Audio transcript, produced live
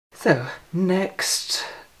So, next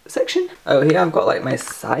section. Oh, here I've got like my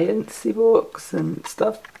sciencey books and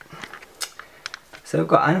stuff. So I've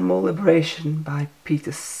got Animal Liberation by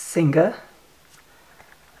Peter Singer,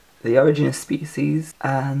 The Origin of Species,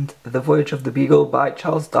 and The Voyage of the Beagle by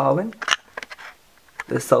Charles Darwin,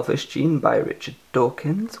 The Selfish Gene by Richard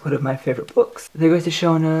Dawkins, one of my favourite books, The Greatest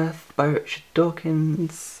Show on Earth by Richard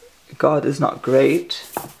Dawkins, God Is Not Great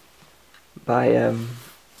by, oh,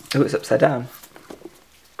 it's upside down,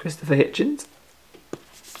 Christopher Hitchens.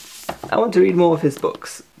 I want to read more of his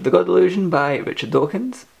books. The God Illusion by Richard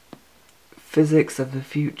Dawkins, Physics of the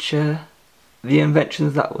Future, The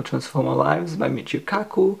Inventions That Will Transform Our Lives by Michio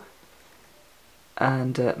Kaku,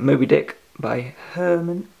 and Moby Dick by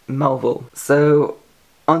Herman Melville. So,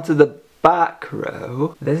 onto the back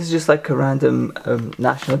row. This is just like a random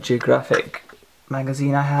National Geographic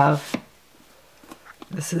magazine I have.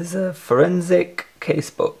 This is a forensic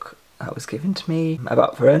casebook that was given to me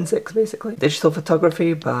about forensics, basically. Digital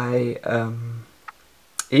Photography by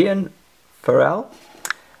Ian Farrell.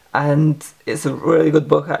 And it's a really good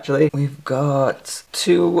book, actually. We've got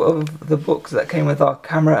two of the books that came with our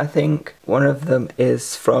camera, I think. One of them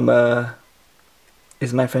is from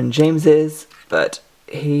is my friend James's, but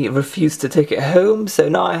he refused to take it home, so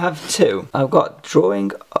now I have two. I've got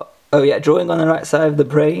Drawing on the Right Side of the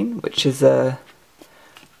Brain, which is a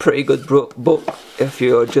pretty good book if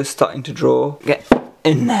you're just starting to draw. Get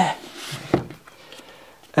in there.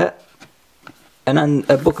 And then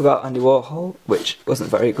a book about Andy Warhol, which wasn't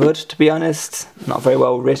very good, to be honest. Not very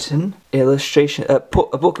well written. Illustration, a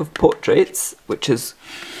book of portraits, which is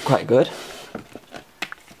quite good.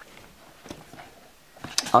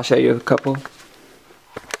 I'll show you a couple.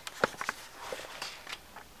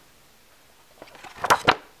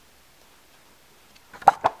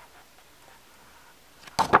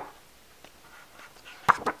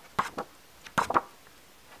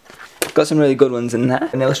 Got some really good ones in there.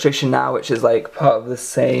 An Illustration Now, which is like part of the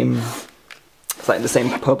same, it's like the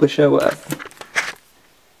same publisher, whatever.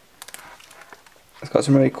 It's got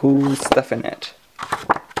some really cool stuff in it.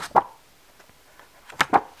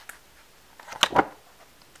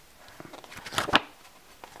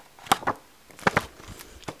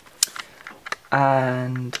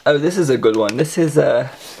 And oh, this is a good one. This is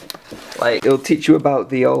like it'll teach you about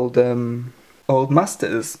the old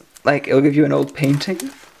masters. Like it'll give you an old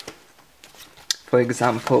painting. For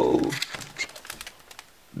example,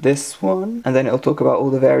 this one, and then it'll talk about all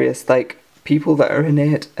the various like people that are in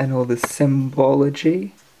it and all the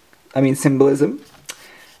symbolism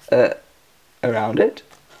around it,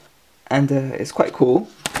 and it's quite cool.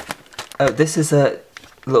 This is a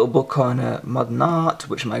little book on modern art,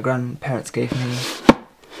 which my grandparents gave me.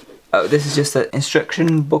 Oh, this is just an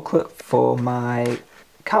instruction booklet for my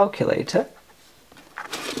calculator,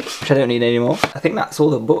 which I don't need anymore. I think that's all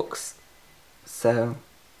the books. So,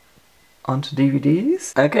 on to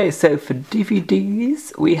DVDs. Okay, so for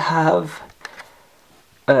DVDs we have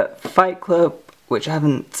Fight Club, which I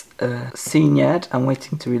haven't seen yet. I'm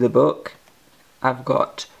waiting to read the book. I've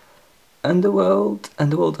got Underworld,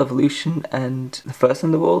 Underworld Evolution, and The First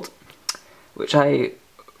Underworld, which I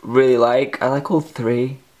really like. I like all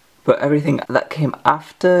three, but everything that came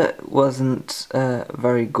after wasn't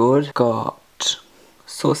very good. Got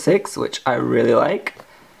Saw 6, which I really like.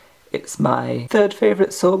 It's my third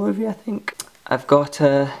favourite Saw movie, I think. I've got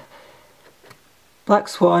Black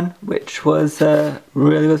Swan, which was a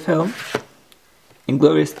really good film.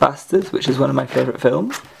 Inglourious Basterds, which is one of my favourite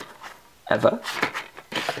films ever.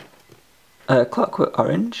 Clockwork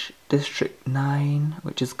Orange, District 9,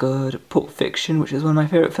 which is good. Pulp Fiction, which is one of my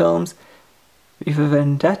favourite films. V for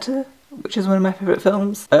Vendetta, which is one of my favourite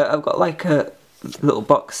films. I've got like a little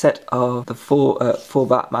box set of the four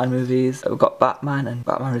Batman movies. We've got Batman and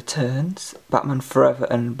Batman Returns, Batman Forever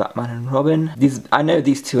and Batman and Robin. I know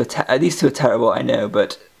these two are terrible, I know,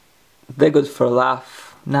 but they're good for a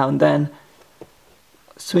laugh now and then.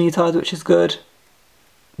 Sweeney Todd, which is good.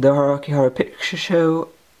 The Hiroki Horror Picture Show,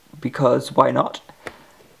 because why not?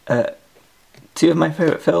 Two of my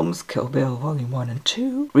favourite films, Kill Bill Volume 1 and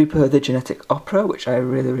 2. Reaper the Genetic Opera, which I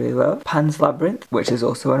really, really love. Pan's Labyrinth, which is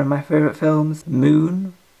also one of my favourite films.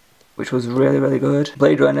 Moon, which was really, really good.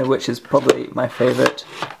 Blade Runner, which is probably my favourite.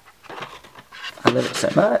 I love it so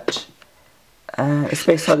much. A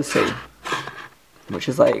Space Odyssey, which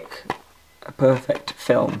is like a perfect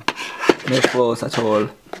film. No flaws at all.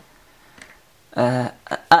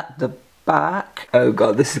 At the back, oh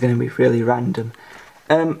god, this is going to be really random.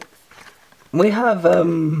 We have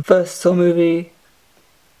first Saw movie,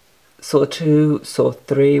 Saw 2, Saw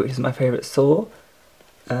 3, which is my favourite Saw,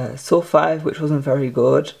 Saw 5, which wasn't very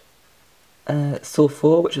good, Saw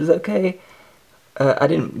 4, which was okay, I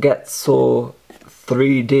didn't get Saw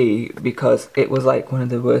 3D because it was like one of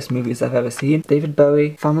the worst movies I've ever seen. David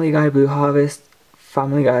Bowie, Family Guy Blue Harvest,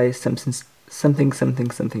 Family Guy something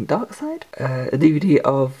Dark Side. A DVD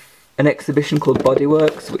of an exhibition called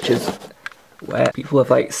Bodyworks, which is where people have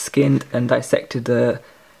like skinned and dissected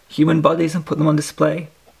human bodies and put them on display,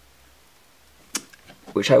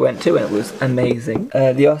 which I went to and it was amazing.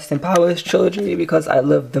 The Austin Powers trilogy, because I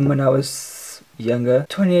loved them when I was younger.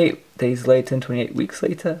 28 Days Later and 28 Weeks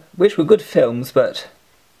Later, which were good films, but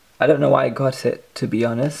I don't know why I got it, to be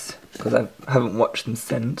honest, because I haven't watched them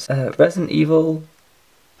since. Resident Evil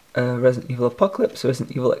Apocalypse,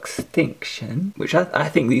 Resident Evil Extinction, which I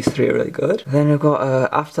think these three are really good. Then I've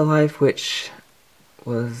got Afterlife, which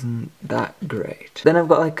wasn't that great. Then I've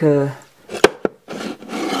got like a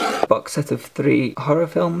box set of 3 horror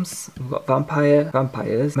films. We've got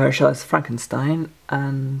Vampires, Mary Shelley's Frankenstein,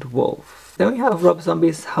 and Wolf. Then we have Rob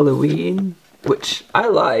Zombie's Halloween, which I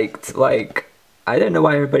liked. Like, I don't know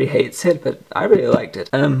why everybody hates it, but I really liked it.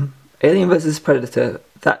 Alien vs Predator,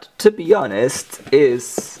 that, to be honest,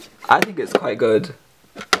 I think it's quite good.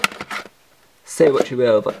 Say what you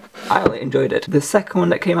will, but I really enjoyed it. The second one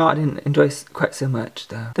that came out I didn't enjoy quite so much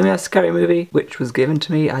though. Then we have Scary Movie, which was given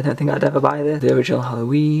to me. I don't think I'd ever buy this. The original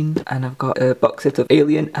Halloween, and I've got a box set of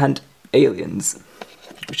Alien and Aliens,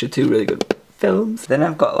 which are 2 really good films. Then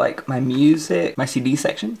I've got like my music, my CD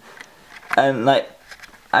section, and like,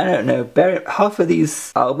 I don't know, half of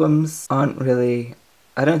these albums aren't really,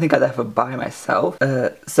 I don't think I'd ever buy myself.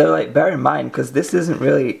 So like, bear in mind, because this isn't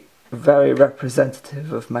really very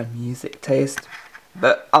representative of my music taste,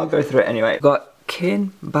 but I'll go through it anyway. Got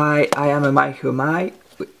Kin by I Am a Mai Who Am I.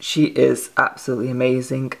 She is absolutely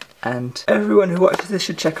amazing, and everyone who watches this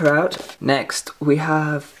should check her out. Next, we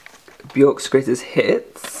have Bjork's Greatest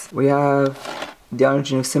Hits. We have The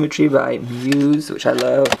Origin of Symmetry by Muse, which I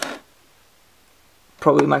love.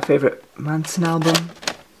 Probably my favourite Manson album.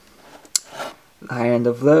 The High End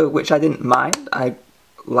of Low, which I didn't mind. I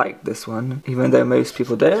like this one, even though most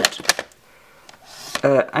people don't.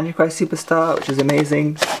 Antichrist Superstar, which is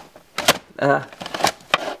amazing.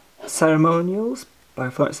 Ceremonials by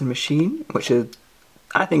Florence and the Machine, which is,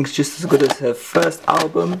 I think, is just as good as her first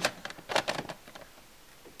album.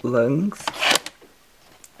 Lungs.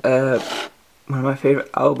 One of my favourite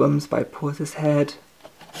albums by Portishead.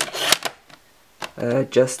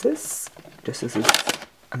 Justice. Justice is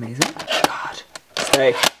amazing. God.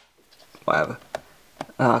 Stay. Whatever.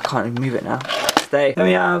 I can't even move it now. Stay. Then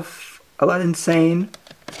we have Aladdin Sane.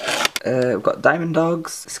 We've got Diamond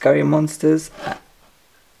Dogs, Scary Monsters.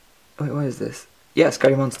 Wait, what is this? Yeah,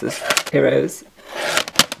 Scary Monsters. Heroes.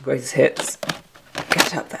 Greatest Hits.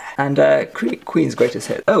 Get up there. And Queen's Greatest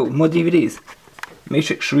Hits. Oh, more DVDs.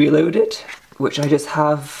 Matrix Reloaded, which I just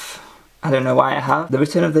have. I don't know why I have. The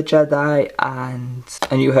Return of the Jedi and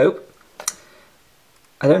A New Hope.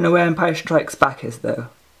 I don't know where Empire Strikes Back is though.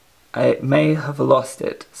 I may have lost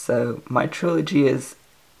it, so my trilogy is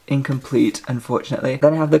incomplete, unfortunately.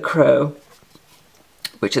 Then I have The Crow,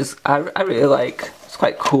 which is, I really like. It's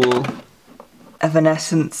quite cool.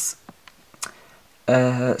 Evanescence,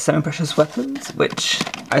 Semi-Precious Weapons, which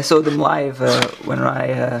I saw them live when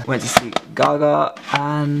I went to see Gaga,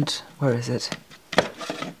 and where is it?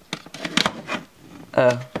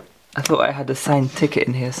 Oh, I thought I had a signed ticket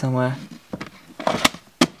in here somewhere.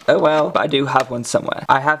 Oh well, but I do have one somewhere.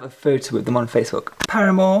 I have a photo with them on Facebook.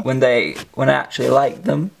 Paramore, when I actually liked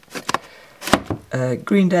them.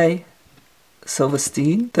 Green Day,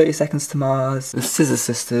 Silverstein, 30 Seconds to Mars, the Scissor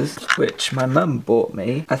Sisters, which my mum bought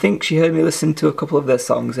me. I think she heard me listen to a couple of their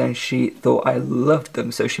songs and she thought I loved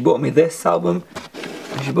them, so she bought me this album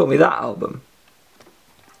and she bought me that album.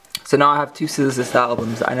 So now I have 2 Scissor Sisters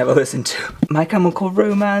albums that I never listened to. My Chemical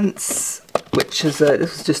Romance, which is, this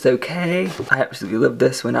was just okay. I absolutely loved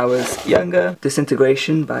this when I was younger.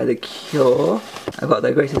 Disintegration by The Cure. I've got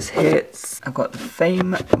Their Greatest Hits. I've got The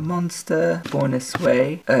Fame Monster. Born This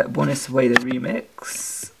Way the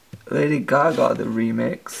remix. Lady Gaga the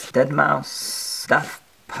remix. Deadmau5. Daft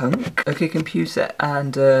Punk. OK Computer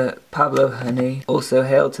and Pablo Honey. Also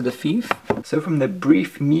Hail to the Thief. So from the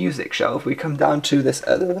brief music shelf we come down to this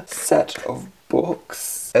other set of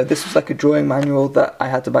books. This was like a drawing manual that I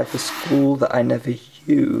had to buy for school that I never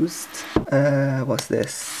used. What's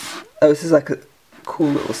this? Oh, this is like a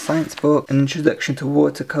cool little science book. An introduction to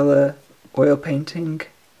watercolour, oil painting,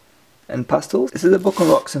 and pastels. This is a book on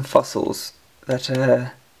rocks and fossils that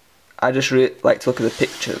I just really like to look at the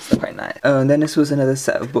pictures. They're quite nice. Oh, and then this was another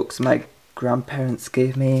set of books my grandparents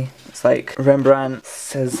gave me. It's like Rembrandt,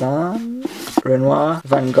 Cézanne, Renoir,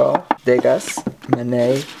 Van Gogh, Degas,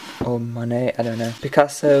 Manet, or Monet, I don't know.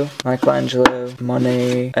 Picasso, Michelangelo,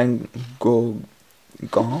 Monet, and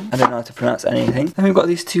Gone. I don't know how to pronounce anything. Then we've got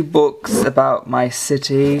these two books about my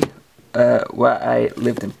city, where I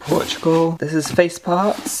lived in Portugal. This is face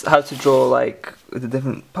parts, how to draw like the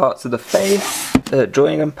different parts of the face,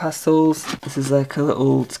 drawing and pastels. This is like a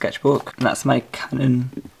little sketchbook, and that's my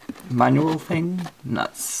Canon manual thing, and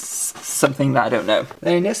that's something that I don't know.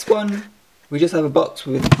 Then in this one, we just have a box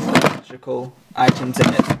with magical items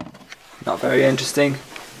in it. Not very interesting.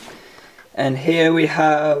 And here we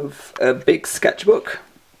have a big sketchbook,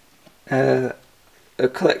 a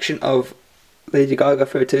collection of Lady Gaga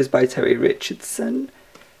photos by Terry Richardson,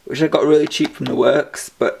 which I got really cheap from the works,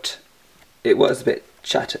 but it was a bit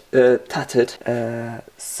tattered.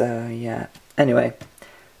 So yeah. Anyway,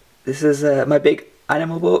 this is my big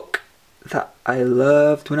animal book that I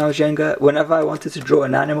loved when I was younger. Whenever I wanted to draw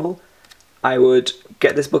an animal, I would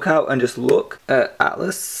get this book out and just look at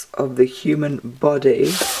Atlas of the Human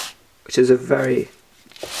Body, which is a very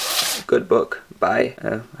good book by,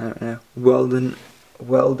 I don't know, Weldon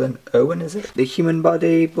Owen, is it? The Human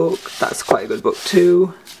Body book, that's quite a good book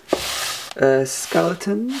too.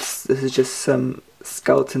 Skeletons, this is just some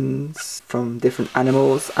skeletons from different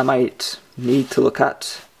animals I might need to look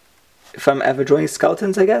at if I'm ever drawing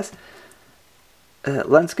skeletons, I guess.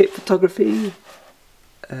 Landscape photography,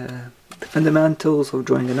 the fundamentals of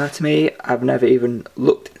drawing anatomy, I've never even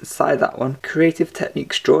looked inside that one. Creative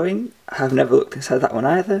techniques drawing, I've never looked inside that one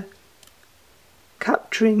either.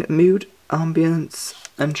 Capturing mood, ambience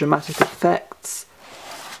and dramatic effects,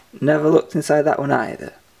 never looked inside that one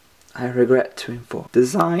either. I regret to inform.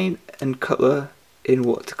 Design and colour in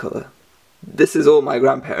watercolour. This is all my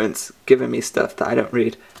grandparents giving me stuff that I don't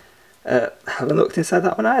read. Haven't looked inside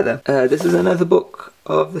that one either. This is another book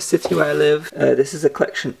of the city where I live. This is a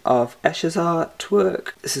collection of Escher's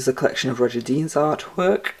artwork. This is a collection of Roger Dean's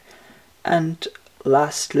artwork. And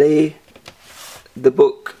lastly, the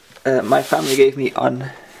book my family gave me on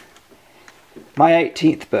my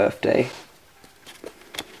 18th birthday.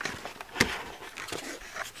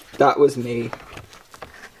 That was me.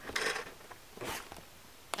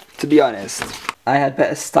 To be honest, I had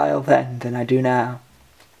better style then than I do now.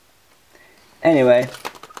 Anyway,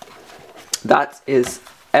 that is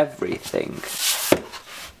everything.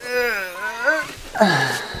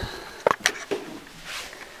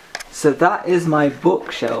 So that is my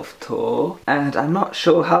bookshelf tour, and I'm not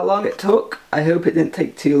sure how long it took. I hope it didn't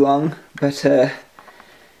take too long, but ooh,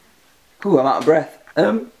 I'm out of breath.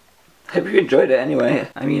 Hope you enjoyed it anyway.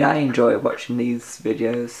 I mean, I enjoy watching these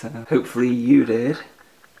videos, so hopefully you did.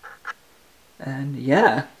 And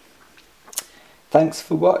yeah. Thanks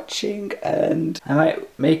for watching, and I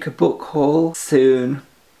might make a book haul soon.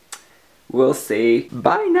 We'll see.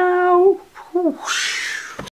 Bye now! Whoosh.